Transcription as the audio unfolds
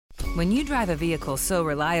When you drive a vehicle so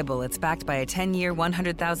reliable it's backed by a 10-year,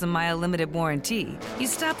 100,000-mile limited warranty, you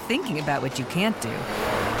stop thinking about what you can't do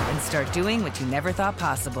and start doing what you never thought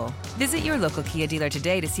possible. Visit your local Kia dealer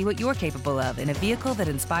today to see what you're capable of in a vehicle that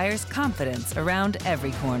inspires confidence around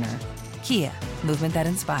every corner. Kia, movement that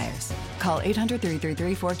inspires. Call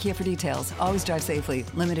 800-333-4KIA for details. Always drive safely.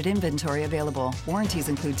 Limited inventory available. Warranties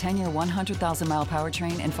include 10-year 100,000-mile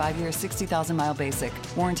powertrain and 5-year 60,000-mile basic.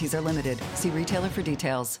 Warranties are limited. See retailer for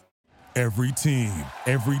details. Every team,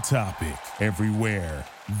 every topic, everywhere.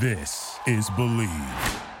 This is Believe.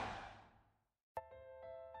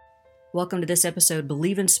 Welcome to this episode,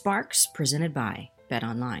 Believe in Sparks, presented by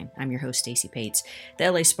BetOnline. I'm your host, Stacey Pates.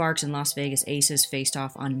 The LA Sparks and Las Vegas Aces faced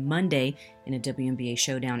off on Monday in a WNBA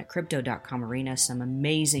showdown at Crypto.com Arena. Some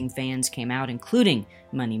amazing fans came out, including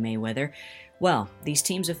Money Mayweather. Well, these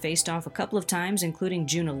teams have faced off a couple of times, including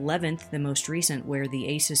June 11th, the most recent, where the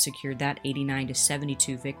Aces secured that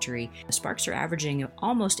 89-72 victory. The Sparks are averaging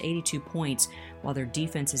almost 82 points, while their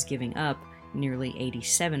defense is giving up nearly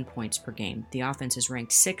 87 points per game. The offense is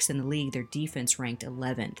ranked 6th in the league, their defense ranked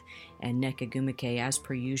 11th. And Nneka Ogwumike, as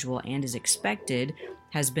per usual and as expected,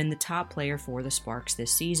 has been the top player for the Sparks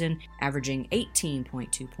this season, averaging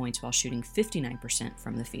 18.2 points while shooting 59%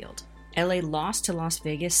 from the field. LA lost to Las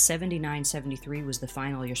Vegas 79-73 was the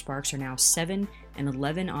final. Your Sparks are now 7-11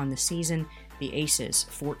 on the season. The Aces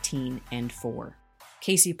 14-4.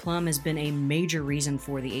 Casey Plum has been a major reason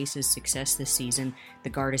for the Aces' success this season. The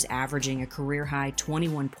guard is averaging a career-high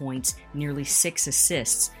 21 points, nearly 6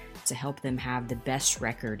 assists to help them have the best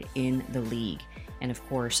record in the league. And of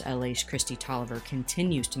course, LA's Kristi Toliver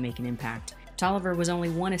continues to make an impact. Toliver was only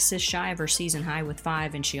 1 assist shy of her season high with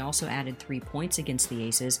 5, and she also added 3 points against the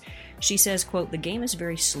Aces. She says, quote, "The game is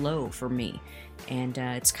very slow for me, and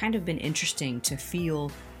it's kind of been interesting to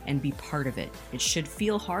feel and be part of it. It should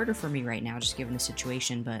feel harder for me right now, just given the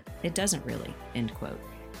situation, but it doesn't really," end quote.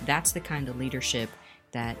 That's the kind of leadership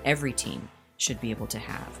that every team should be able to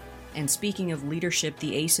have. And speaking of leadership,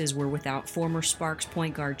 the Aces were without former Sparks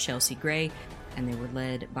point guard Chelsea Gray, and they were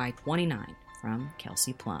led by 29 from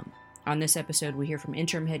Kelsey Plum. On this episode, we hear from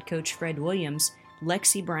interim head coach Fred Williams,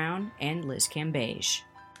 Lexi Brown, and Liz Cambage.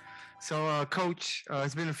 So, Coach,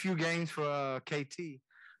 it's been a few games for KT.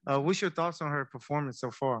 What's your thoughts on her performance so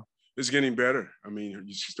far? It's getting better. I mean,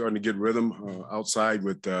 she's starting to get rhythm outside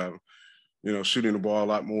with, shooting the ball a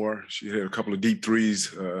lot more. She hit a couple of deep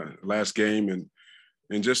threes last game,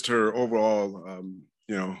 and just her overall,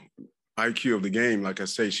 IQ of the game. Like I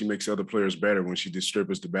say, she makes other players better when she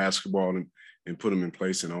distributes the basketball and put them in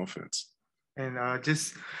place in offense. And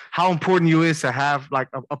just how important you is to have like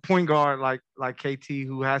a point guard like KT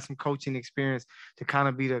who has some coaching experience to kind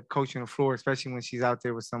of be the coach on the floor, especially when she's out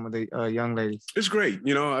there with some of the young ladies. It's great.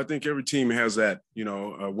 I think every team has that,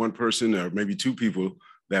 one person or maybe 2 people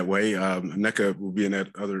that way. Nneka will be in that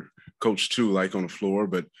other coach too, like on the floor,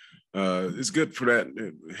 but it's good for that,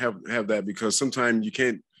 have that, because sometimes you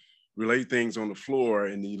can't relate things on the floor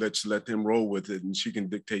and you let them roll with it, and she can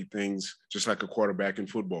dictate things just like a quarterback in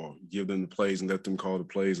football. Give them the plays and let them call the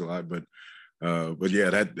plays a lot. But yeah,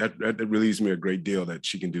 that relieves me a great deal that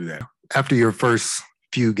she can do that. After your first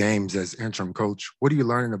few games as interim coach, what are you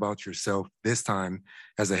learning about yourself this time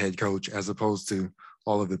as a head coach as opposed to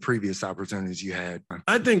all of the previous opportunities you had?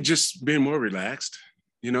 I think just being more relaxed,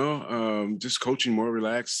 just coaching more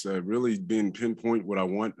relaxed, really being pinpoint what I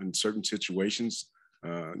want in certain situations.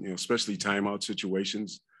 Especially timeout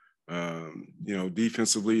situations.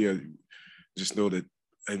 Defensively, just know that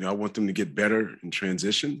I want them to get better in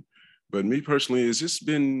transition. But me personally, it's just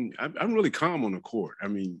been, I'm really calm on the court. I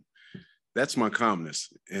mean, that's my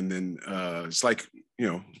calmness. And then it's like,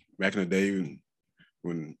 back in the day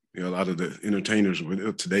when a lot of the entertainers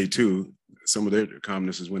were today too, some of their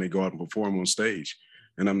calmness is when they go out and perform on stage.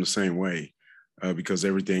 And I'm the same way because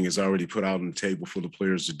everything is already put out on the table for the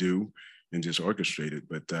players to do and just orchestrate it.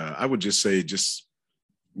 But I would just say just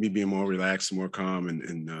me being more relaxed, more calm,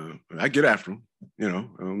 and I get after them,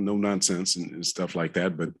 no nonsense and stuff like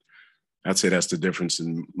that. But I'd say that's the difference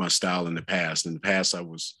in my style in the past. In the past, I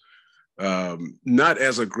was not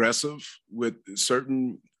as aggressive with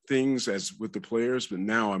certain things as with the players, but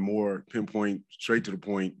now I'm more pinpoint, straight to the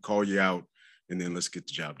point, call you out, and then let's get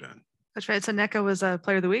the job done. That's right. So Nneka was a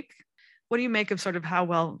player of the week. What do you make of sort of how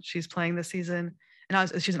well she's playing this season?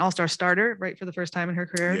 And she's an all-star starter, right, for the first time in her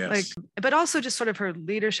career. Yes. But also just sort of her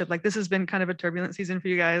leadership. Like, this has been kind of a turbulent season for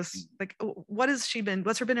you guys. Like, what's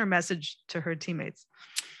been her message to her teammates?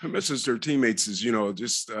 Her message to her teammates is,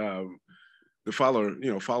 just to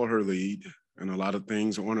follow her lead and a lot of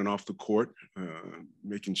things on and off the court,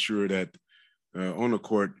 making sure that on the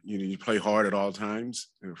court, you play hard at all times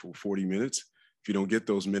for 40 minutes. if you don't get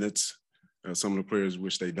those minutes, some of the players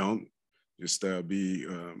wish they don't. Just be,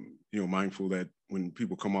 mindful that when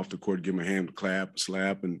people come off the court, give them a hand clap,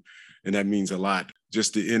 slap, and that means a lot.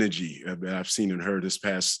 Just the energy that I've seen in her this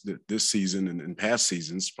season and past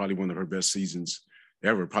seasons, probably one of her best seasons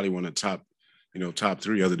ever, probably one of the top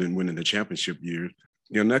three other than winning the championship year.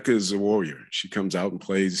 Nneka is a warrior. She comes out and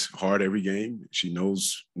plays hard every game. She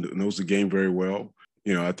knows the game very well.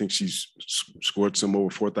 I think she's scored some over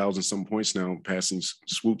 4,000 some points now, passing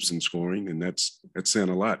swoops and scoring, and that's saying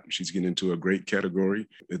a lot. She's getting into a great category.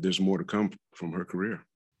 There's more to come from her career.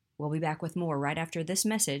 We'll be back with more right after this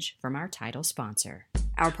message from our title sponsor.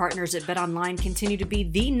 Our partners at BetOnline continue to be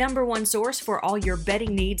the #1 source for all your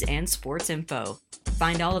betting needs and sports info.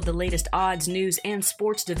 Find all of the latest odds, news, and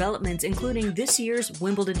sports developments, including this year's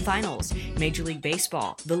Wimbledon Finals, Major League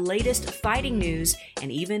Baseball, the latest fighting news,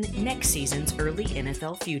 and even next season's early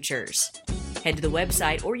NFL futures. Head to the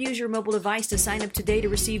website or use your mobile device to sign up today to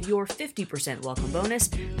receive your 50% welcome bonus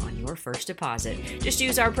on your first deposit. Just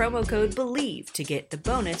use our promo code BELIEVE to get the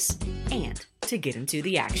bonus and to get into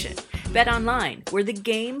the action. Bet online, where the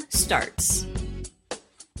game starts.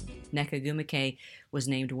 Nneka Ogwumike was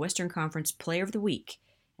named Western Conference Player of the Week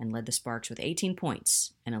and led the Sparks with 18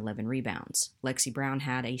 points and 11 rebounds. Lexi Brown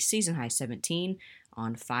had a season-high 17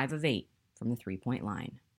 on 5 of 8 from the three-point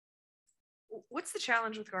line. What's the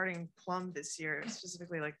challenge with guarding Plum this year,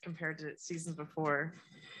 specifically like compared to seasons before?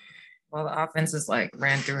 Well, the offense is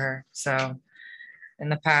ran through her. So in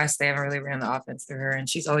the past, they haven't really ran the offense through her. And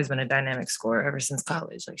she's always been a dynamic scorer ever since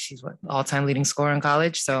college. She's all-time leading scorer in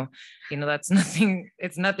college. So, that's nothing,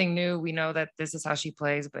 it's nothing new. We know that this is how she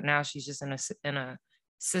plays, but now she's just in a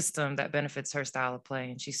system that benefits her style of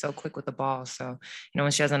play. And she's so quick with the ball. So,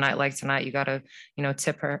 when she has a night like tonight, you got to,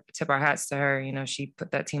 tip our hats to her. She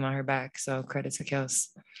put that team on her back. So credit to Kels.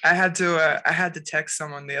 I had to text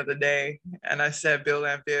someone the other day and I said Bill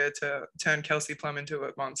Laimbeer to turn Kelsey Plum into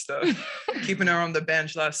a monster, keeping her on the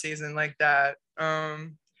bench last season like that.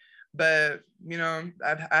 But,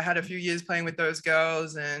 I had a few years playing with those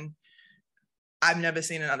girls and I've never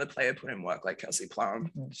seen another player put in work like Kelsey Plum.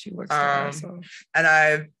 She works hard. And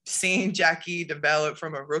I've seen Jackie develop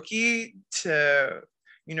from a rookie to,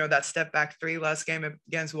 that step back 3 last game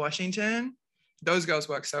against Washington. Those girls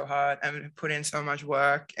work so hard and put in so much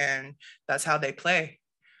work, and that's how they play.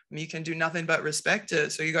 You can do nothing but respect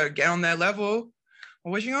it. So you got to get on their level.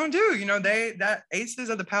 Well, what you gonna do? That Aces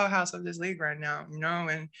are the powerhouse of this league right now.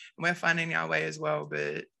 And we're finding our way as well.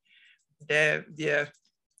 But there's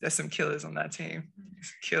some killers on that team.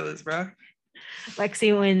 Killers, bro.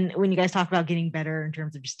 Lexi, when you guys talk about getting better in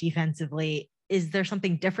terms of just defensively, is there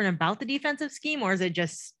something different about the defensive scheme, or is it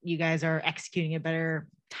just you guys are executing it better?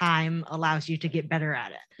 Time allows you to get better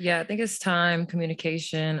at it? Yeah, I think it's time,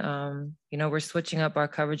 communication. We're switching up our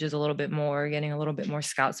coverages a little bit more, getting a little bit more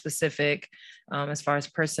scout specific as far as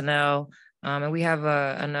personnel. And we have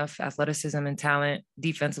enough athleticism and talent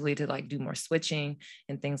defensively to do more switching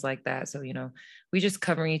and things like that. So, we just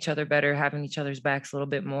covering each other better, having each other's backs a little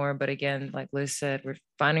bit more. But again, like Liz said, we're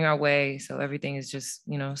finding our way. So everything is just,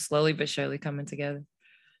 slowly but surely coming together.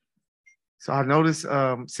 So I've noticed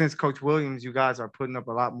since Coach Williams, you guys are putting up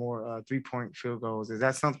a lot more 3-point field goals. Is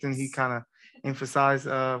that something he kind of emphasized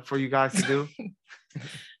for you guys to do?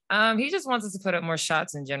 He just wants us to put up more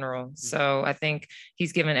shots in general. So I think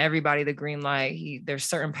he's given everybody the green light. There's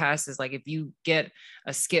certain passes, if you get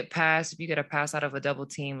a skip pass, if you get a pass out of a double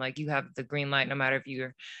team, you have the green light, no matter if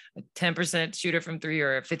you're a 10% shooter from 3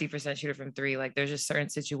 or a 50% shooter from 3. There's just certain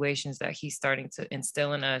situations that he's starting to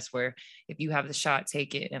instill in us where if you have the shot,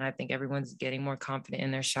 take it. And I think everyone's getting more confident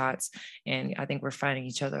in their shots. And I think we're finding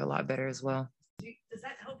each other a lot better as well. Does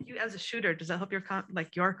that help you as a shooter? Does that help your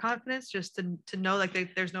your confidence just to know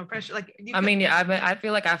there's no pressure? I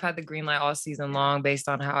feel like I've had the green light all season long based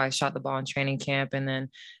on how I shot the ball in training camp, and then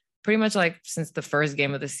pretty much since the first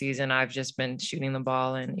game of the season, I've just been shooting the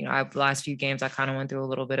ball. And, the last few games, I kind of went through a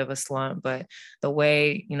little bit of a slump, but the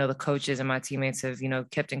way, the coaches and my teammates have,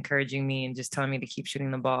 kept encouraging me and just telling me to keep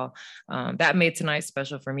shooting the ball. That made tonight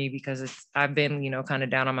special for me because I've been, kind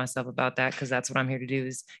of down on myself about that because that's what I'm here to do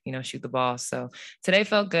is, shoot the ball. So today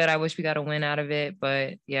felt good. I wish we got a win out of it,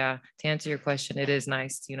 but yeah, to answer your question, it is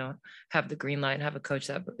nice to, have the green light and have a coach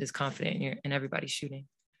that is confident in everybody shooting.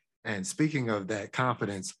 And speaking of that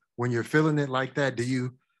confidence, when you're feeling it like that,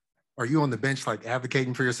 are you on the bench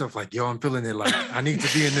advocating for yourself? Yo, I'm feeling it I need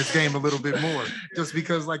to be in this game a little bit more just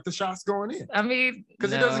because the shot's going in. I mean,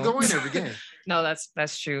 because it doesn't go in every game. No,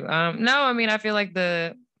 that's true. No, I mean, I feel like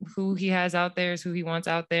who he has out there is who he wants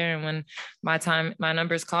out there. And when my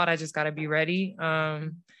number is called, I just got to be ready.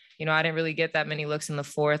 I didn't really get that many looks in the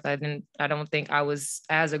fourth. I don't think I was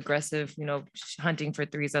as aggressive, hunting for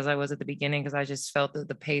threes as I was at the beginning, because I just felt that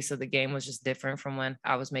the pace of the game was just different from when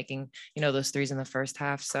I was making, those threes in the first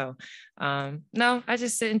half. So no, I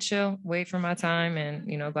just sit and chill, wait for my time, and,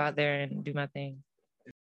 go out there and do my thing.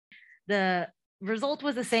 The result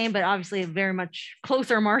was the same, but obviously a very much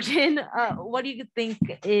closer margin. What do you think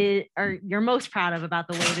you're most proud of about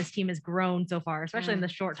the way this team has grown so far, especially in the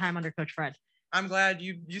short time under Coach Fred? I'm glad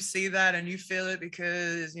you see that and you feel it,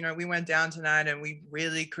 because, we went down tonight and we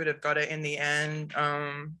really could have got it in the end.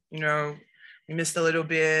 We missed a little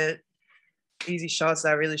bit, easy shots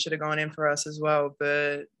that really should have gone in for us as well.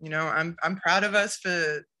 But, I'm proud of us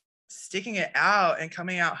for sticking it out and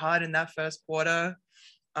coming out hard in that first quarter.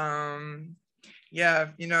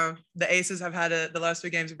 The Aces have had the last 2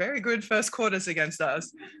 games very good first quarters against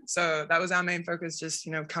us. So that was our main focus, just,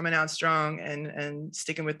 coming out strong and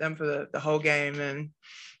sticking with them for the whole game. And,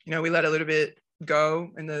 we let a little bit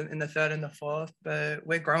go in the third and the fourth, but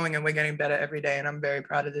we're growing and we're getting better every day. And I'm very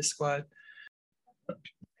proud of this squad.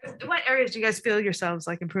 What areas do you guys feel yourselves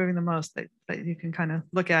like improving the most that you can kind of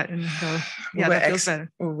look at and go, yeah, that feels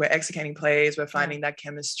better? We're executing plays. We're finding that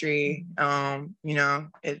chemistry.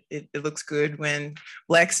 It looks good when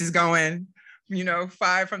Lex is going,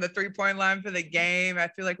 5 from the 3-point line for the game. I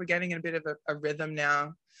feel like we're getting in a bit of a rhythm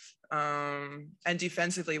now. And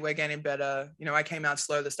defensively, we're getting better. I came out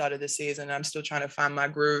slow the start of the season. I'm still trying to find my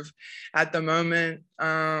groove at the moment.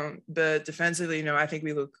 But defensively, I think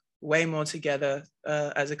we look way more together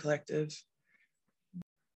as a collective.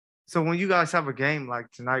 So when you guys have a game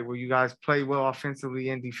like tonight where you guys play well offensively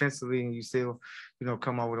and defensively and you still,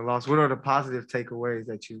 come out with a loss, what are the positive takeaways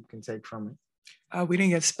that you can take from it? We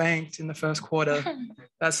didn't get spanked in the first quarter.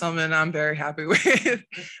 That's something I'm very happy with.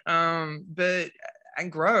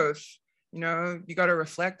 And growth, you got to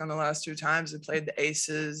reflect on the last 2 times we played the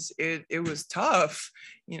Aces. It was tough.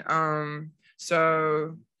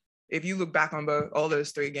 So if you look back on all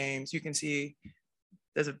those 3 games, you can see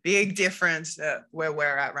there's a big difference where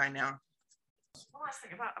we're at right now. One last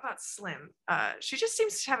thing about Slim. She just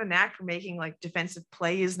seems to have a knack for making like defensive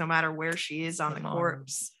plays no matter where she is on the court.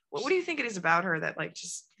 What do you think it is about her that like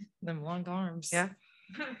just them long arms? Yeah.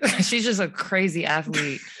 She's just a crazy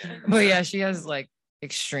athlete. But yeah, she has like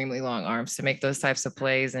extremely long arms to make those types of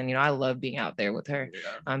plays. And, I love being out there with her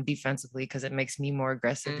defensively, because it makes me more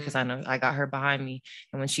aggressive because I know I got her behind me.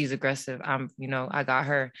 And when she's aggressive, I got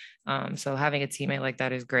her. So having a teammate like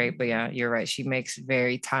that is great. But yeah, you're right. She makes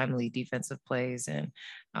very timely defensive plays. And,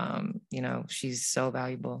 she's so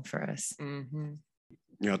valuable for us. Mm-hmm.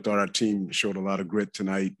 I thought our team showed a lot of grit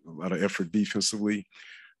tonight, a lot of effort defensively.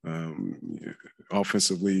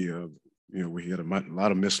 Offensively, we had a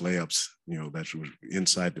lot of missed layups, that was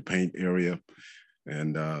inside the paint area.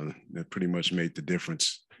 And that pretty much made the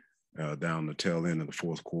difference down the tail end of the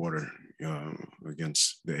fourth quarter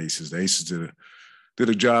against the Aces. The Aces did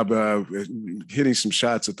a job hitting some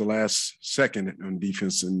shots at the last second on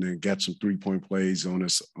defense and got some 3-point plays on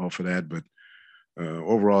us off of that. But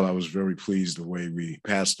overall, I was very pleased the way we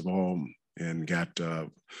passed the ball and got a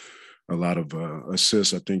lot of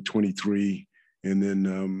assists, I think 23. And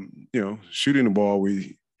then, shooting the ball,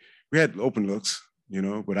 we had open looks,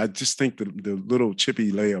 but I just think the little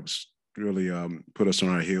chippy layups really put us on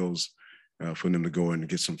our heels for them to go in and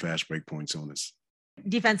get some fast break points on us.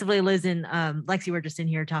 Defensively, Liz and Lexi were just in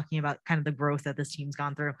here talking about kind of the growth that this team's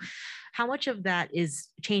gone through. How much of that is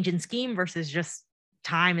change in scheme versus just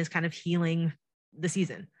time is kind of healing the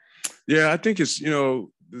season? Yeah, I think it's,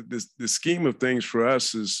 the scheme of things for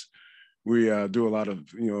us is, we do a lot of,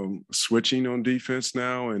 switching on defense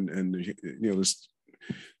now. And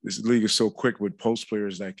this league is so quick with post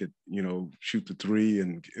players that could, shoot the 3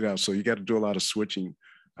 and get out. So you got to do a lot of switching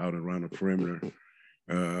out around the perimeter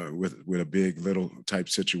with a big little type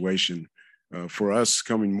situation. For us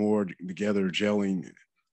coming more together, gelling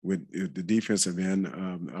with the defensive end,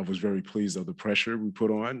 I was very pleased of the pressure we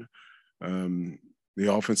put on.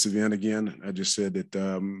 The offensive end, again, I just said that,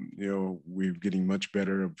 we're getting much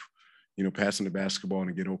better of, passing the basketball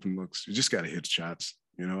and get open looks. You just got to hit shots.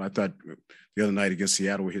 I thought the other night against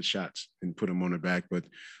Seattle, we hit shots and put them on their back, but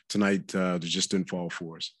tonight they just didn't fall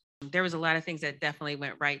for us. There was a lot of things that definitely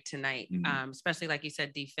went right tonight, especially like you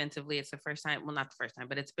said, defensively. It's the first time, well, not the first time,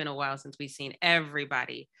 but it's been a while since we've seen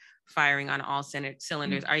everybody firing on all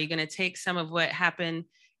cylinders. Are you going to take some of what happened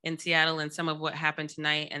in Seattle and some of what happened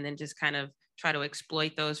tonight and then just kind of try to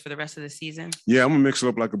exploit those for the rest of the season? Yeah, I'm gonna mix it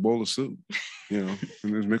up like a bowl of soup. Make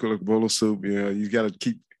it like a bowl of soup. You got to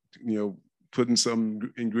keep, putting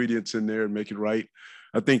some ingredients in there and make it right.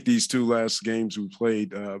 I think these 2 last games we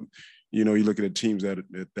played, you look at the teams that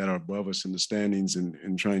are above us in the standings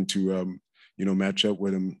and trying to, match up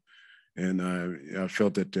with them. And I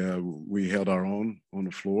felt that we held our own on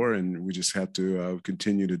the floor, and we just have to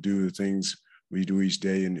continue to do the things we do each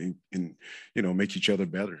day and make each other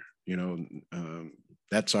better.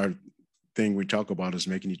 That's our thing we talk about, is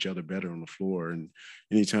making each other better on the floor. And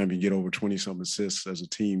anytime you get over 20-some assists as a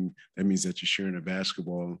team, that means that you're sharing a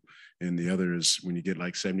basketball. And the other is when you get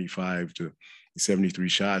like 75 to 73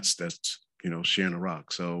 shots, that's, sharing a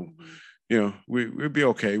rock. So, we'll be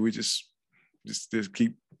okay. We just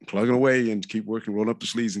keep plugging away and keep working, rolling up the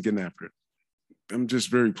sleeves and getting after it. I'm just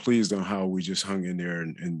very pleased on how we just hung in there.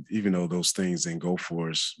 And even though those things didn't go for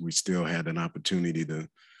us, we still had an opportunity to,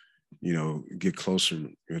 get closer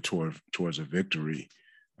towards a victory.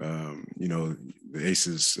 The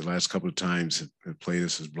Aces, the last couple of times have played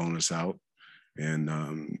us, has blown us out.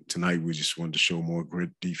 And tonight we just wanted to show more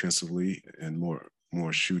grit defensively and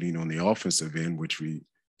more shooting on the offensive end, which we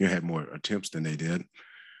had more attempts than they did.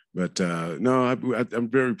 But no, I'm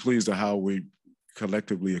very pleased at how we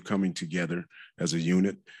collectively are coming together as a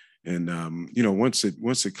unit. And, once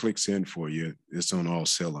it clicks in for you, it's on all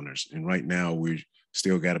cylinders. And right now we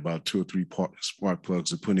still got about 2 or 3 spark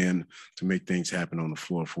plugs to put in to make things happen on the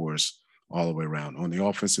floor for us all the way around, on the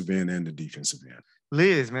offensive end and the defensive end.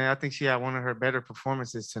 Liz, man, I think she had one of her better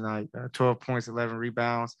performances tonight. 12 points, 11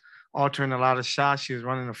 rebounds, altering a lot of shots. She was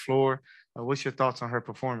running the floor. What's your thoughts on her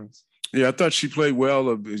performance? Yeah, I thought she played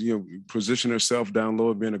well. Position herself down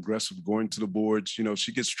low, being aggressive, going to the boards.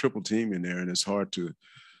 She gets triple team in there, and it's hard to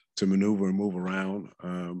maneuver and move around.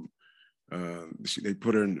 They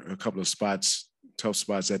put her in a couple of tough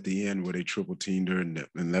spots at the end where they triple teamed her and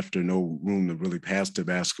left her no room to really pass the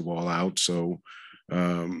basketball out. So,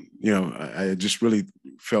 I just really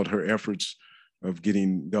felt her efforts of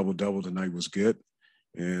getting double-double tonight was good.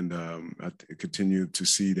 And I continue to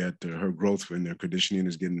see that her growth and their conditioning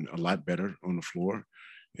is getting a lot better on the floor.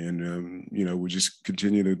 And, we just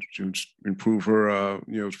continue to improve her,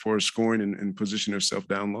 as far as scoring and position herself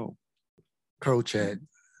down low. Coach, at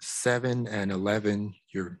 7-11,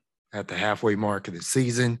 you're at the halfway mark of the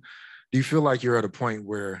season. Do you feel like you're at a point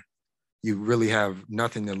where you really have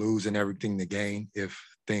nothing to lose and everything to gain if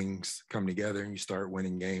things come together and you start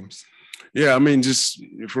winning games? Yeah, I mean, just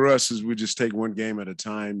for us, is we just take one game at a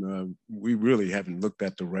time. We really haven't looked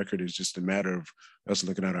at the record. It's just a matter of us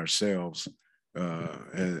looking at ourselves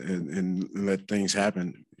and let things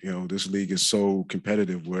happen. This league is so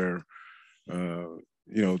competitive where,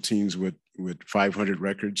 teams with 500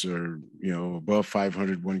 records or, above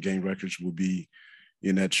 500 one-game records will be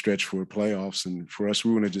in that stretch for playoffs. And for us,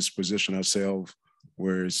 we want to just position ourselves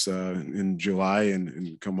where it's in July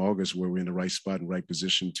and come August where we're in the right spot and right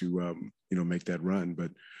position to, make that run.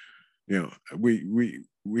 But, we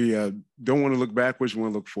don't want to look backwards. We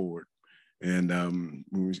want to look forward. And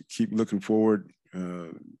when we keep looking forward,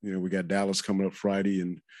 we got Dallas coming up Friday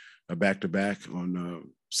and a back-to-back on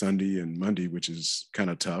Sunday and Monday, which is kind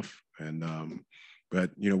of tough. And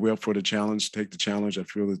but we're up for the challenge. Take the challenge. I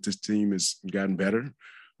feel that this team has gotten better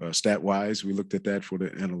stat-wise. We looked at that for the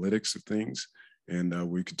analytics of things, and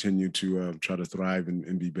we continue to try to thrive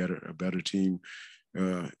and be a better team,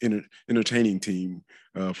 entertaining team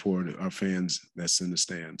for our fans that's in the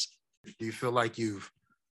stands. Do you feel like you've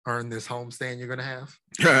earned this homestand you're going to have?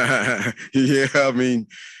 Yeah, I mean,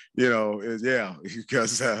 yeah,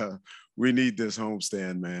 because we need this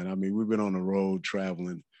homestand, man. I mean, we've been on the road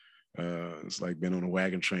traveling. It's like being on a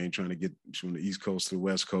wagon train trying to get from the East Coast to the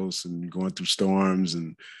West Coast and going through storms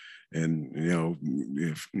and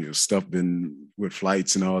stuff been with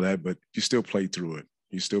flights and all that, but you still play through it.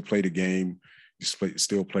 You still play the game. You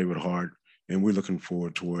still play with heart. And we're looking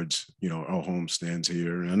forward towards, our home stands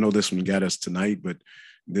here. And I know this one got us tonight, but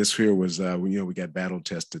this here was, we got battle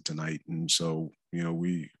tested tonight. And so,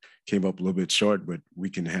 we came up a little bit short, but we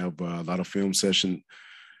can have a lot of film session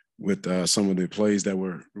with some of the plays that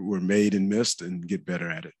were made and missed and get better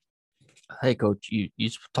at it. Hey, Coach, you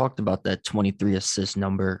talked about that 23 assist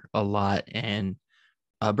number a lot. And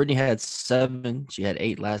Brittany had 7. She had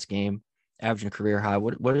 8 last game, averaging a career high.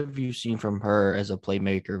 What have you seen from her as a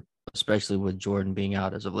playmaker, especially with Jordan being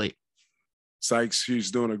out as of late? Sykes,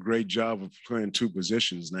 she's doing a great job of playing 2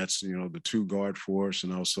 positions. And that's, the 2 guard for us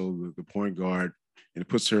and also the point guard. And it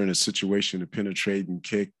puts her in a situation to penetrate and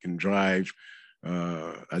kick and drive.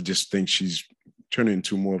 I just think she's turning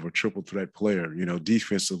into more of a triple threat player.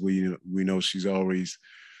 Defensively, we know she's always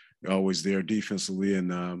there defensively.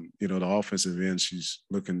 And, the offensive end, she's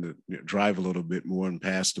looking to drive a little bit more and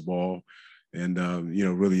pass the ball. And,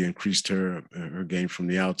 really increased her game from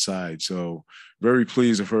the outside. So very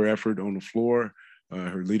pleased with her effort on the floor.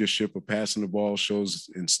 Her leadership of passing the ball shows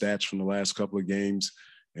in stats from the last couple of games,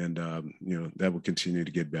 and that will continue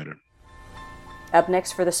to get better. Up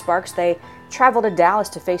next for the Sparks, they travel to Dallas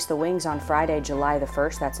to face the Wings on Friday, July the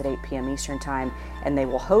 1st. That's at 8 p.m. Eastern Time. And they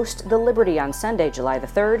will host the Liberty on Sunday, July the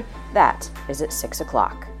 3rd. That is at 6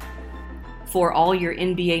 o'clock. For all your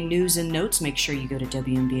NBA news and notes, make sure you go to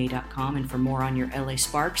WNBA.com. And for more on your LA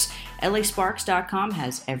Sparks, LASparks.com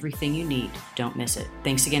has everything you need. Don't miss it.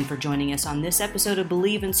 Thanks again for joining us on this episode of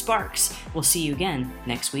Believe in Sparks. We'll see you again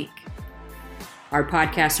next week. Our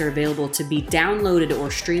podcasts are available to be downloaded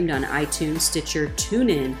or streamed on iTunes, Stitcher,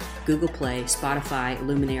 TuneIn, Google Play, Spotify,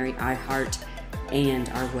 Luminary, iHeart, and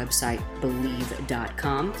our website,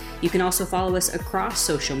 Believe.com. You can also follow us across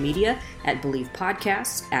social media at Believe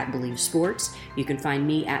Podcasts, at Believe Sports. You can find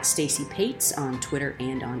me at Stacey Pates on Twitter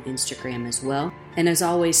and on Instagram as well. And as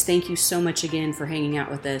always, thank you so much again for hanging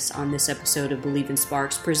out with us on this episode of Believe in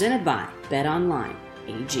Sparks, presented by BetOnline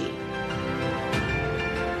AG.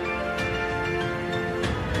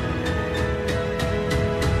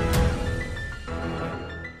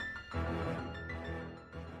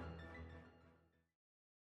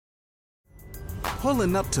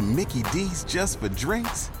 Pulling up to Mickey D's just for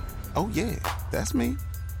drinks? Oh yeah, that's me.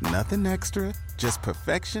 Nothing extra, just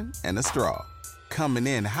perfection and a straw. Coming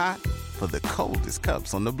in hot for the coldest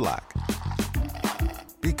cups on the block.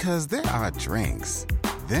 Because there are drinks.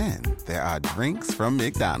 Then there are drinks from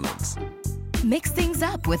McDonald's. Mix things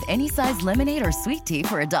up with any size lemonade or sweet tea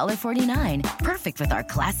for $1.49. Perfect with our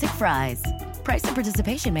classic fries. Price and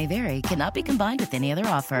participation may vary. Cannot be combined with any other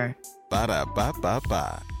offer.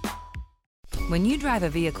 Ba-da-ba-ba-ba. When you drive a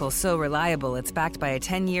vehicle so reliable it's backed by a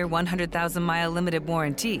 10-year, 100,000-mile limited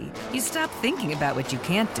warranty, you stop thinking about what you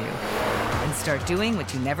can't do and start doing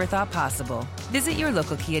what you never thought possible. Visit your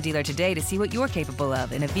local Kia dealer today to see what you're capable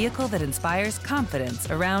of in a vehicle that inspires confidence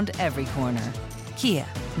around every corner. Kia,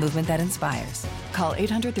 movement that inspires. Call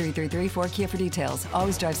 800-333-4KIA for details.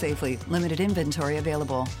 Always drive safely. Limited inventory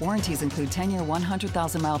available. Warranties include 10-year,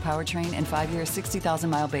 100,000-mile powertrain and 5-year,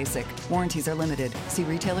 60,000-mile basic. Warranties are limited. See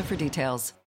retailer for details.